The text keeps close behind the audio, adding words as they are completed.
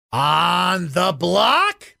On the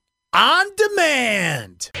Block, on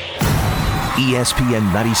demand.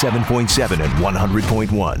 ESPN 97.7 and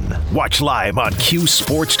 100.1. Watch live on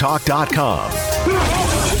QSportsTalk.com.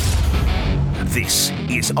 This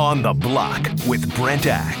is On the Block with Brent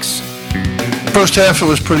Axe. First half, it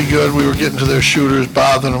was pretty good. We were getting to their shooters,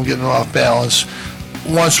 bothering them, getting them off balance.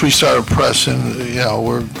 Once we started pressing,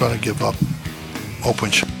 we're going to give up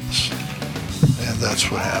open shots. And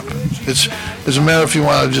that's what happened. It's a matter if you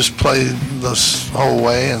want to just play this whole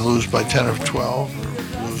way and lose by 10 or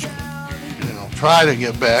 12, or lose, try to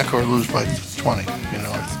get back or lose by 20. You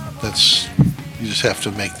just have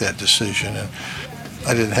to make that decision. And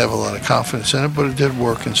I didn't have a lot of confidence in it, but it did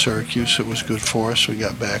work in Syracuse. It was good for us. We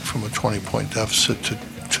got back from a 20-point deficit to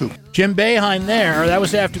 2. Jim Boeheim there. That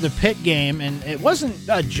was after the Pitt game, and it wasn't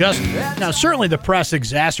just – now, certainly the press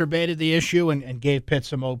exacerbated the issue and gave Pitt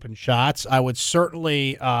some open shots. I would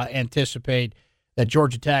certainly anticipate that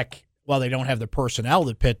Georgia Tech, while they don't have the personnel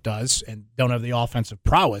that Pitt does and don't have the offensive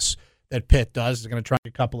prowess that Pitt does, is going to try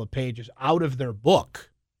a couple of pages out of their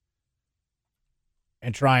book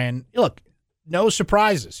and try and – look, no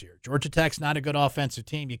surprises here. Georgia Tech's not a good offensive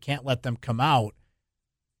team. You can't let them come out.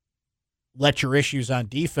 Let your issues on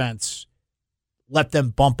defense, let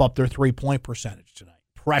them bump up their three-point percentage tonight.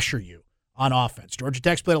 Pressure you on offense. Georgia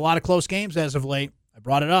Tech's played a lot of close games as of late. I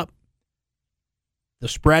brought it up. The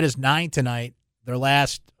spread is 9 tonight. Their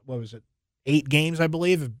last, 8 games, I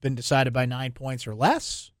believe, have been decided by 9 points or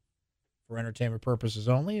less for entertainment purposes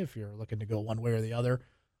only, if you're looking to go one way or the other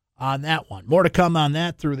on that one. More to come on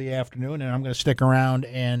that through the afternoon, and I'm going to stick around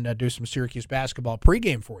and do some Syracuse basketball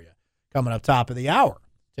pregame for you coming up top of the hour.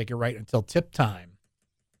 Take it right until tip time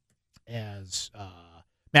as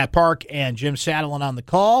Matt Park and Jim Saddlein on the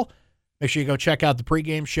call. Make sure you go check out the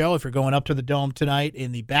pregame show if you're going up to the Dome tonight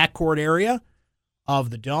in the backcourt area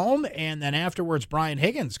of the Dome. And then afterwards, Brian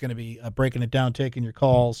Higgins is going to be breaking it down, taking your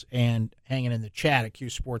calls, and hanging in the chat at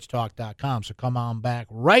QSportsTalk.com. So come on back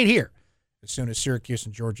right here as soon as Syracuse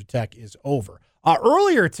and Georgia Tech is over.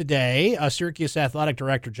 Earlier today, Syracuse Athletic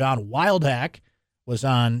Director John Wildhack was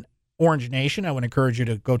on Orange Nation. I would encourage you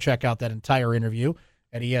to go check out that entire interview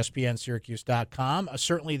at ESPNSyracuse.com.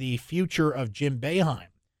 Certainly the future of Jim Boeheim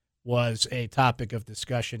was a topic of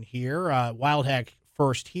discussion here. Wildhack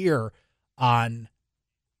first here on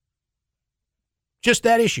just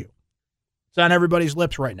that issue. It's on everybody's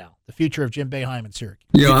lips right now, the future of Jim Boeheim in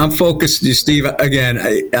Syracuse. I'm focused, Steve, again,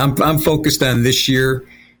 I'm focused on this year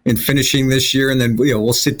and finishing this year, and then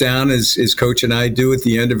we'll sit down as Coach and I do at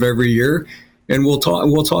the end of every year, and we'll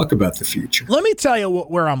talk about the future. Let me tell you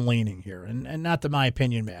where I'm leaning here, and not that my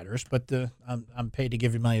opinion matters, but I'm paid to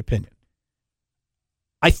give you my opinion.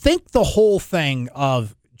 I think the whole thing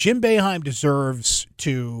of Jim Boeheim deserves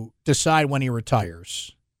to decide when he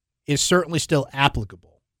retires is certainly still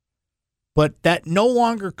applicable, but that no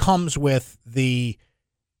longer comes with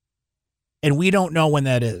and we don't know when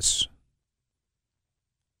that is.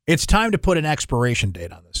 It's time to put an expiration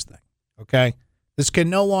date on this thing, okay? This can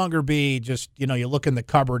no longer be just, you look in the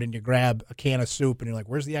cupboard and you grab a can of soup and you're like,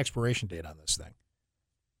 where's the expiration date on this thing?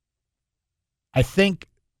 I think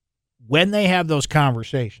when they have those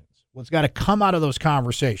conversations, what's got to come out of those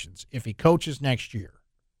conversations, if he coaches next year,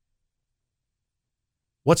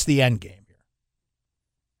 what's the end game here?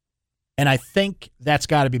 And I think that's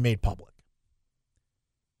got to be made public.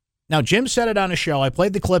 Now, Jim said it on a show. I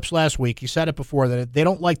played the clips last week. He said it before that they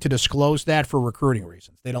don't like to disclose that for recruiting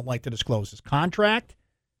reasons. They don't like to disclose his contract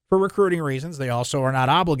for recruiting reasons. They also are not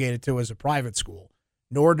obligated to as a private school,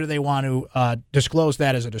 nor do they want to disclose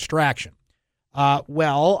that as a distraction.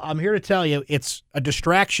 Well, I'm here to tell you it's a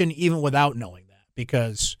distraction even without knowing that,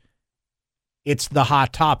 because it's the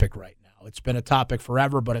hot topic right now. It's been a topic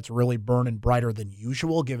forever, but it's really burning brighter than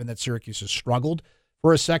usual given that Syracuse has struggled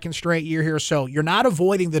for a second straight year here. So you're not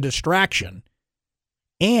avoiding the distraction.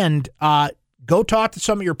 And go talk to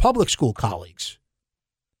some of your public school colleagues.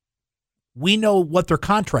 We know what their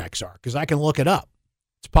contracts are because I can look it up.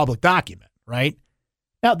 It's a public document, right?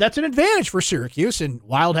 Now, that's an advantage for Syracuse, and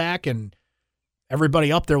Wildhack and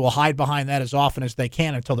everybody up there will hide behind that as often as they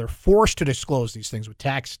can until they're forced to disclose these things with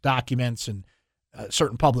tax documents and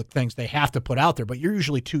certain public things they have to put out there. But you're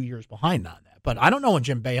usually 2 years behind on that. But I don't know when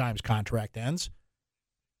Jim Boeheim's contract ends.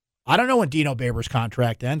 I don't know when Dino Babers'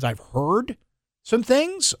 contract ends. I've heard some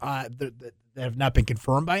things that have not been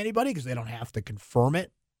confirmed by anybody because they don't have to confirm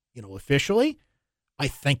it, officially. I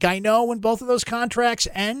think I know when both of those contracts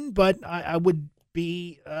end, but I would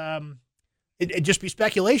be it'd just be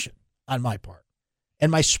speculation on my part.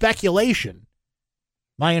 And my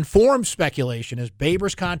informed speculation is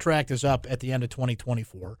Babers' contract is up at the end of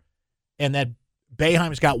 2024, and that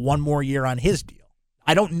Boeheim's got one more year on his deal.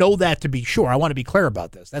 I don't know that to be sure. I want to be clear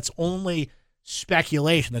about this. That's only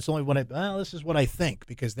speculation. That's only this is what I think,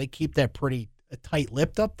 because they keep that pretty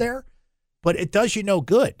tight-lipped up there. But it does you no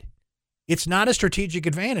good. It's not a strategic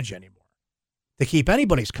advantage anymore to keep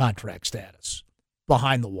anybody's contract status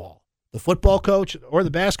behind the wall, the football coach or the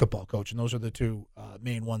basketball coach, and those are the two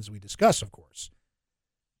main ones we discuss, of course.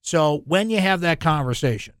 So when you have that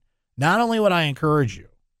conversation, not only would I encourage you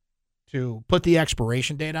to put the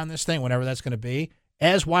expiration date on this thing, whenever that's going to be,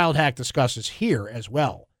 as Wild Hack discusses here as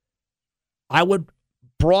well, I would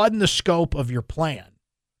broaden the scope of your plan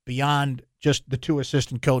beyond just the two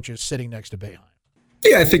assistant coaches sitting next to Boeheim.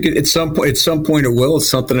 Yeah, I think at some point it will. It's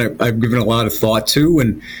something I've given a lot of thought to,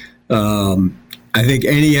 and I think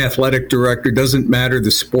any athletic director, doesn't matter the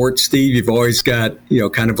sport, Steve. You've always got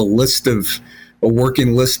kind of a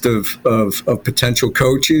working list of potential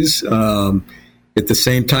coaches. At the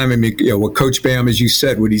same time, I mean, what Coach Boeheim, as you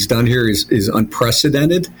said, what he's done here is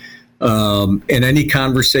unprecedented. And any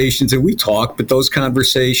conversations that we talk, but those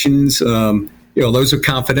conversations, those are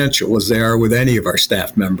confidential, as they are with any of our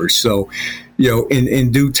staff members. So,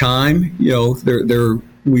 in due time,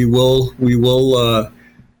 we will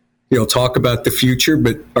talk about the future.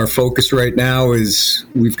 But our focus right now is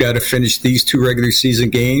we've got to finish these 2 regular season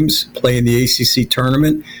games, play in the ACC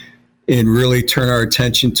tournament, and really turn our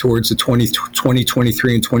attention towards the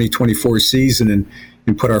 2023 and 2024 season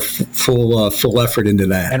and put our full effort into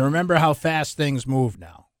that. And remember how fast things move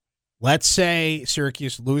now. Let's say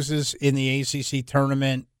Syracuse loses in the ACC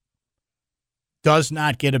tournament, does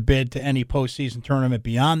not get a bid to any postseason tournament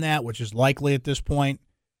beyond that, which is likely at this point.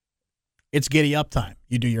 It's giddy up time.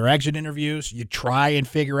 You do your exit interviews. You try and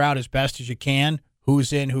figure out as best as you can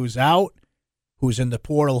who's in, who's out, who's in the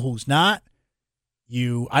portal, who's not.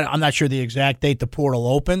 I'm not sure the exact date the portal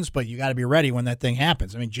opens, but you got to be ready when that thing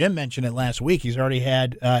happens. I mean, Jim mentioned it last week. He's already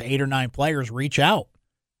had 8 or 9 players reach out.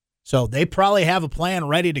 So they probably have a plan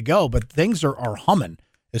ready to go, but things are humming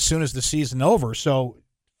as soon as the season's over. So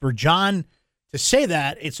for John to say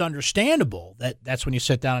that, it's understandable that's when you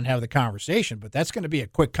sit down and have the conversation, but that's going to be a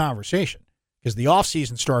quick conversation because the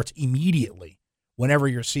offseason starts immediately whenever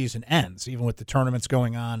your season ends, even with the tournaments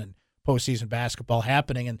going on and postseason basketball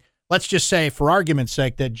happening. And let's just say, for argument's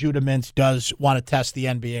sake, that Judah Mintz does want to test the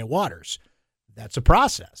NBA waters. That's a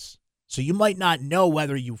process. So you might not know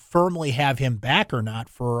whether you firmly have him back or not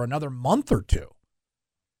for another month or 2.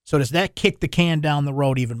 So does that kick the can down the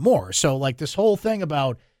road even more? So like this whole thing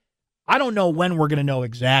about, I don't know when we're going to know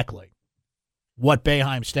exactly what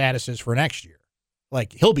Boeheim's status is for next year.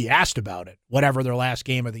 Like, he'll be asked about it, whatever their last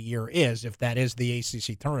game of the year is, if that is the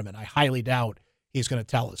ACC tournament. I highly doubt he's going to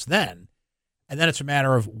tell us then. And then it's a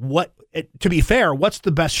matter of to be fair, what's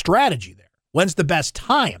the best strategy there? When's the best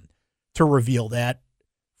time to reveal that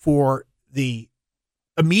for the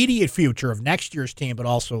immediate future of next year's team, but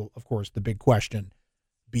also, of course, the big question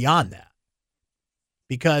beyond that?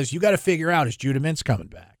 Because you got to figure out, is Judah Mintz coming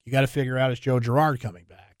back? You got to figure out, is Joe Girard coming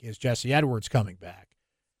back? Is Jesse Edwards coming back?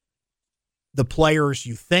 The players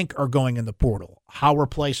you think are going in the portal, how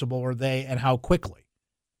replaceable are they and how quickly?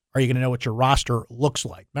 Are you going to know what your roster looks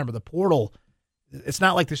like? Remember, the portal, it's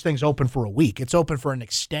not like this thing's open for a week. It's open for an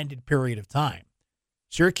extended period of time.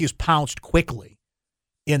 Syracuse pounced quickly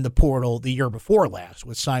in the portal the year before last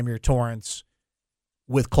with Symir Torrance,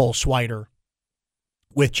 with Cole Swider,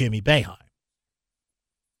 with Jimmy Boeheim.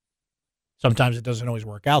 Sometimes it doesn't always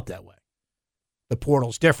work out that way. The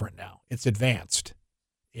portal's different now. It's advanced.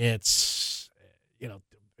 It's,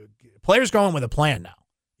 players going with a plan now.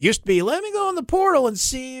 Used to be, let me go in the portal and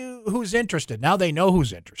see who's interested. Now they know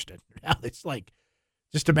who's interested. Now it's like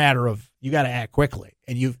just a matter of you got to act quickly.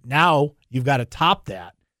 And you've got to top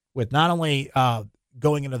that with not only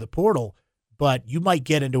going into the portal, but you might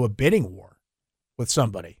get into a bidding war with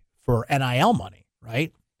somebody for NIL money,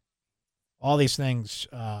 right? All these things,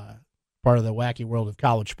 part of the wacky world of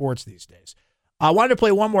college sports these days. I wanted to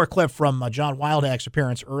play one more clip from John Wildhack's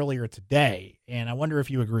appearance earlier today, and I wonder if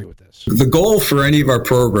you agree with this. The goal for any of our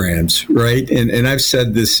programs, right, and I've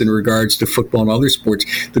said this in regards to football and other sports,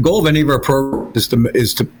 the goal of any of our programs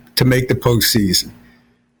is to make the postseason,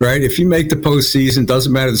 right? If you make the postseason,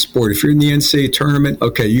 doesn't matter the sport. If you're in the NCAA tournament,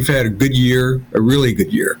 okay, you've had a good year, a really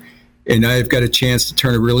good year, and now you've got a chance to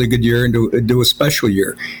turn a really good year into a special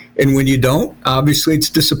year. And when you don't, obviously it's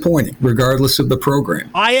disappointing, regardless of the program.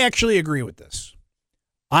 I actually agree with this.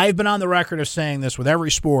 I've been on the record of saying this with every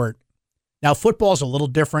sport. Now, football is a little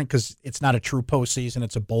different because it's not a true postseason.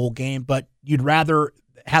 It's a bowl game, but you'd rather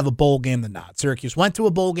have a bowl game than not. Syracuse went to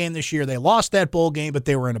a bowl game this year. They lost that bowl game, but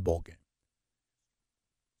they were in a bowl game.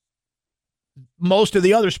 Most of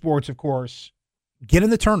the other sports, of course, get in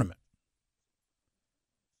the tournament.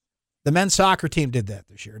 The men's soccer team did that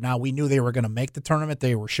this year. Now, we knew they were going to make the tournament.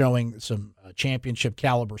 They were showing some championship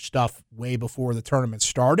caliber stuff way before the tournament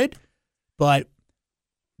started. But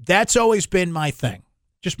that's always been my thing.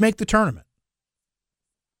 Just make the tournament.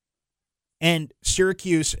 And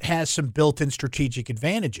Syracuse has some built-in strategic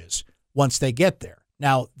advantages once they get there.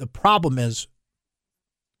 Now, the problem is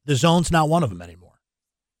the zone's not one of them anymore.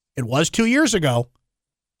 It was 2 years ago.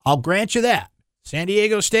 I'll grant you that. San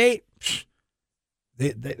Diego State,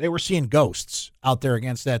 they were seeing ghosts out there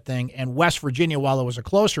against that thing. And West Virginia, while it was a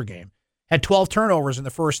closer game, had 12 turnovers in the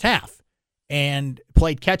first half and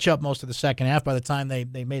played catch-up most of the second half. By the time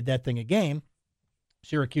they made that thing a game,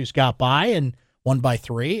 Syracuse got by and won by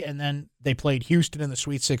 3, and then they played Houston in the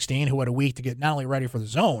Sweet 16, who had a week to get not only ready for the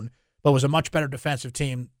zone, but was a much better defensive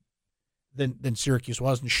team than Syracuse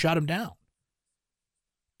was, and shut them down.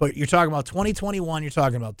 But you're talking about 2021, you're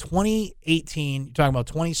talking about 2018, you're talking about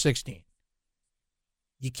 2016.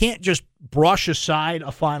 You can't just brush aside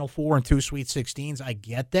a Final Four and 2 Sweet 16s. I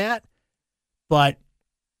get that, but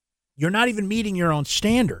you're not even meeting your own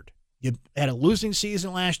standard. You had a losing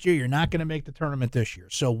season last year. You're not going to make the tournament this year.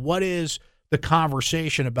 So what is the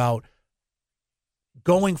conversation about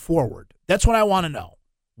going forward? That's what I want to know.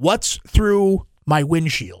 What's through my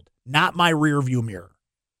windshield, not my rearview mirror?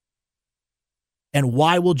 And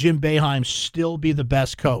why will Jim Boeheim still be the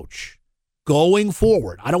best coach going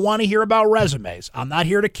forward? I don't want to hear about resumes. I'm not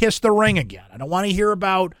here to kiss the ring again. I don't want to hear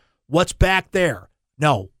about what's back there.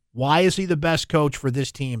 No. Why is he the best coach for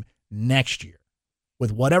this team next year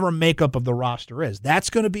with whatever makeup of the roster is? That's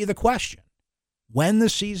going to be the question. When the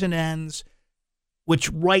season ends, which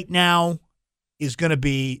right now is going to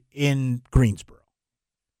be in Greensboro.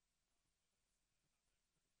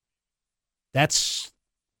 That's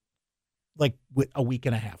like a week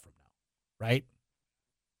and a half from now, right?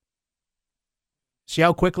 See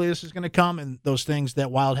how quickly this is going to come, and those things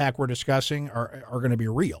that Wild Hack we're discussing are going to be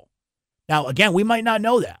real. Now, again, we might not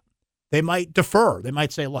know that. They might defer. They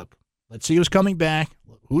might say, look, let's see who's coming back,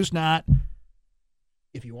 who's not.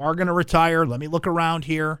 If you are going to retire, let me look around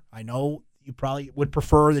here. I know you probably would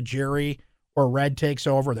prefer that Jerry or Red takes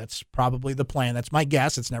over. That's probably the plan. That's my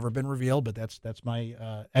guess. It's never been revealed, but that's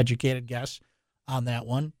my educated guess on that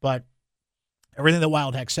one. But everything that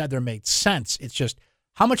Wild Hack said there made sense. It's just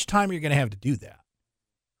how much time are you going to have to do that,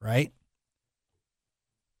 right?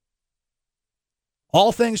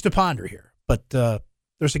 All things to ponder here, but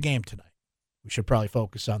there's a game tonight. We should probably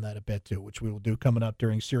focus on that a bit too, which we will do coming up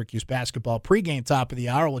during Syracuse basketball pregame top of the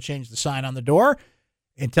hour. We'll change the sign on the door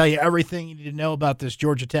and tell you everything you need to know about this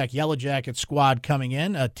Georgia Tech Yellow Jacket squad coming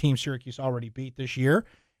in. A team Syracuse already beat this year,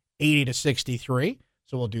 80-63.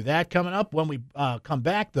 So we'll do that coming up. When we come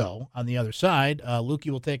back, though, on the other side,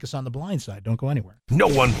 Lukey will take us on the blind side. Don't go anywhere. No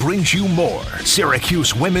one brings you more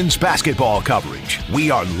Syracuse women's basketball coverage.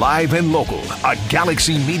 We are live and local, a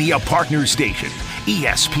Galaxy Media partner station,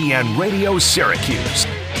 ESPN Radio Syracuse.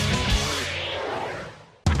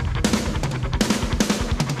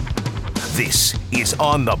 This is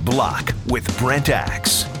On the Block with Brent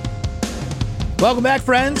Axe. Welcome back,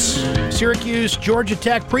 friends. Syracuse, Georgia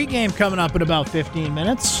Tech pregame coming up in about 15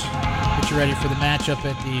 minutes. Get you ready for the matchup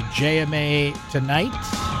at the JMA tonight.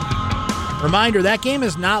 Reminder, that game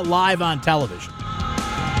is not live on television.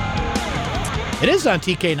 It is on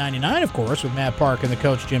TK99, of course, with Matt Park and the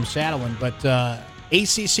coach Jim Saddleman, but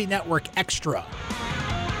ACC Network Extra,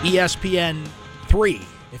 ESPN 3,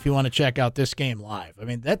 if you want to check out this game live. I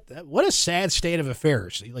mean, that what a sad state of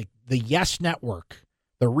affairs. Like the Yes Network,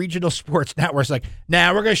 the regional sports network's like,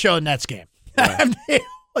 nah, we're going to show the Nets game. Right. I mean,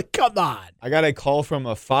 like, come on. I got a call from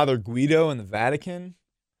a Father Guido in the Vatican.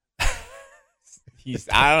 I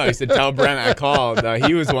don't know. He said, tell Brent I called.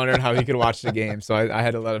 He was wondering how he could watch the game, so I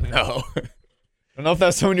had to let him know. I don't know if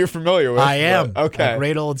that's someone you're familiar with. I am. Okay. A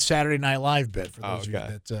great old Saturday Night Live bit for those of you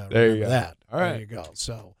that there you remember go. that. All right. There you go.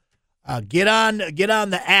 So get on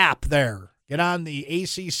the app there. Get on the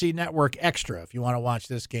ACC Network Extra if you want to watch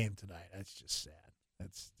this game tonight. That's just sad.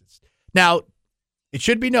 Now, it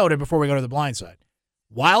should be noted before we go to the blind side,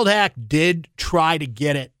 Wild Hack did try to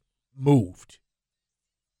get it moved.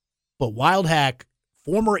 But Wild Hack,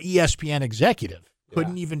 former ESPN executive,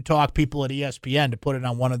 couldn't even talk people at ESPN to put it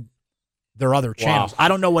on one of their other channels. I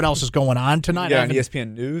don't know what else is going on tonight. Yeah, on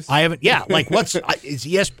ESPN News? I haven't. Yeah, like what's is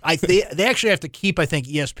ESPN? They actually have to keep, I think,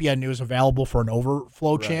 ESPN News available for an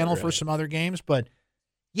overflow channel for some other games, but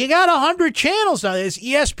you got 100 channels now. Is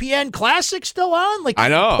ESPN Classic still on? Like, I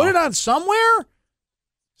know. Put it on somewhere.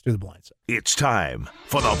 Let's do the blind side. It's time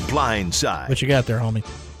for the blind side. What you got there, homie?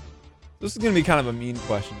 This is going to be kind of a mean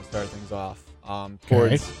question to start things off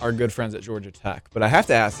towards our good friends at Georgia Tech. But I have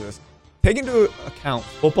to ask this. Take into account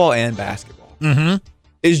football and basketball. Mm-hmm.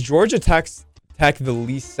 Is Georgia Tech the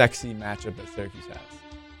least sexy matchup that Syracuse has?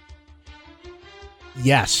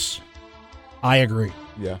 Yes, I agree.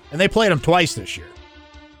 Yeah. And they played them twice this year.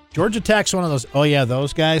 Georgia Tech's one of those, oh yeah,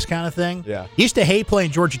 those guys kind of thing. Yeah. Used to hate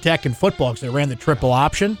playing Georgia Tech in football because they ran the triple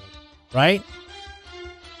option, right?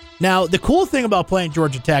 Now, the cool thing about playing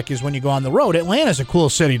Georgia Tech is when you go on the road, Atlanta's a cool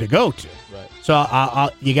city to go to. Right. So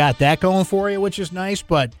you got that going for you, which is nice,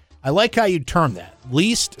 but I like how you term that.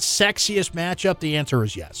 Least sexiest matchup, the answer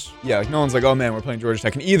is yes. Yeah, like no one's like, oh man, we're playing Georgia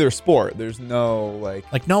Tech in either sport. There's no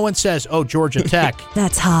Like no one says, oh, Georgia Tech.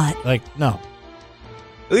 That's hot. Like, no.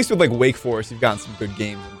 At least with like Wake Forest, you've gotten some good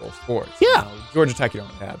games in both sports. Yeah. Georgia Tech, you don't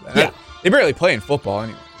have that. Yeah. They barely play in football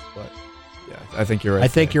anyways, but yeah, I think you're right. I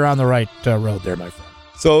think you're on the right road there, my friend.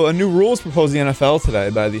 So a new rule is proposed in the NFL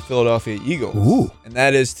today by the Philadelphia Eagles. Ooh. And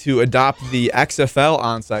that is to adopt the XFL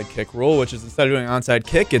onside kick rule, which is instead of doing onside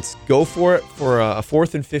kick, it's go for it for a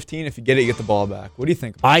 4th and 15. If you get it, you get the ball back. What do you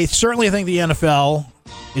think about I certainly think the NFL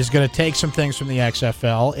is going to take some things from the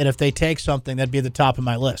XFL, and if they take something, that'd be at the top of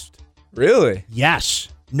my list. it? Really? Yes.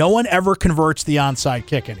 No one ever converts the onside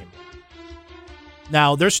kick anymore.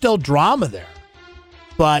 Now, there's still drama there,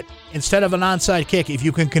 but instead of an onside kick, if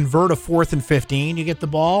you can convert a 4th and 15, you get the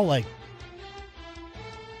ball. Like,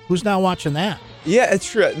 who's not watching that? Yeah, it's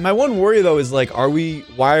true. My one worry though is like,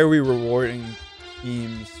 why are we rewarding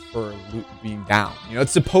teams for being down? You know,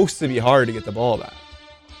 it's supposed to be hard to get the ball back.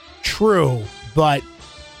 True, but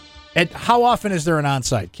how often is there an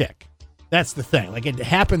onside kick? That's the thing. Like, it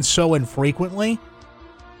happens so infrequently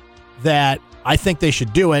that I think they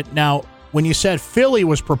should do it. Now, when you said Philly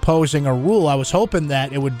was proposing a rule, I was hoping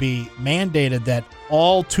that it would be mandated that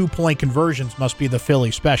all 2-point conversions must be the Philly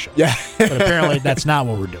special. Yeah. But apparently that's not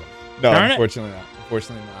what we're doing. No, Darn it. unfortunately not.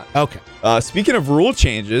 Unfortunately not. Okay. Speaking of rule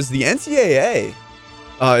changes, the NCAA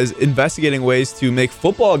is investigating ways to make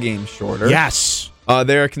football games shorter. Yes.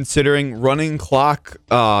 They are considering running clock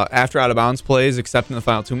after out-of-bounds plays, except in the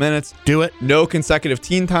final 2 minutes. Do it. No consecutive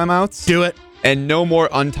team timeouts. Do it. And no more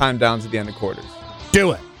untimed downs at the end of quarters.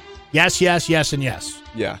 Do it. Yes, yes, yes, and yes.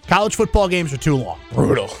 Yeah. College football games are too long.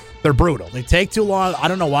 Brutal. They're brutal. They take too long. I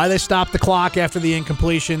don't know why they stopped the clock after the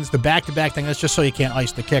incompletions. The back-to-back thing, that's just so you can't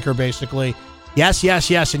ice the kicker, basically. Yes,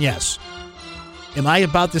 yes, yes, and yes. Am I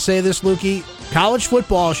about to say this, Lukey? College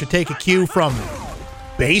football should take a cue from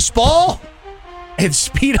baseball and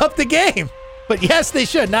speed up the game. But yes, they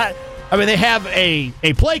should. Not. I mean, they have a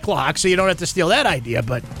play clock, so you don't have to steal that idea,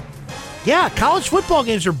 but yeah, college football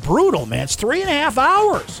games are brutal, man. It's 3.5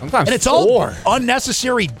 hours. Sometimes and it's 4. all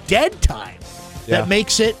unnecessary dead time that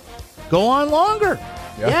makes it go on longer.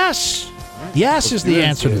 Yeah. Yes. Yes is the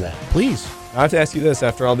answer to that. Please. I have to ask you this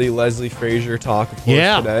after all the Leslie Frazier talk, of course,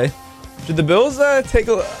 Yeah. today. Should the Bills take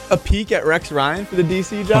a peek at Rex Ryan for the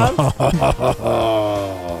DC job?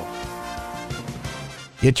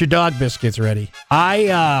 Get your dog biscuits ready.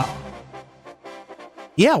 Yeah,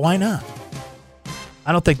 why not?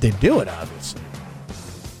 I don't think they'd do it, obviously.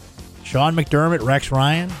 Sean McDermott, Rex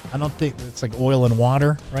Ryan. I don't think it's like oil and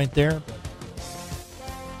water right there.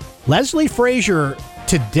 Leslie Frazier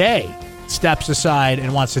today steps aside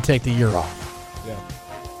and wants to take the year off. Yeah.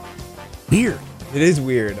 Weird. It is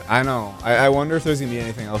weird. I know. I wonder if there's going to be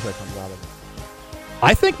anything else that comes out of it.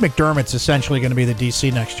 I think McDermott's essentially going to be the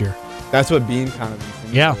DC next year. That's what Bean kind of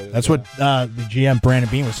insinuated. Yeah, that's what the GM Brandon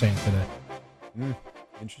Bean was saying today.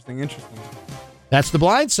 Interesting. That's the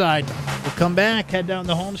blind side. We'll come back, head down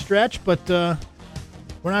the home stretch, but we're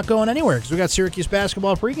not going anywhere because we got Syracuse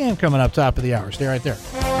basketball pregame coming up top of the hour. Stay right there.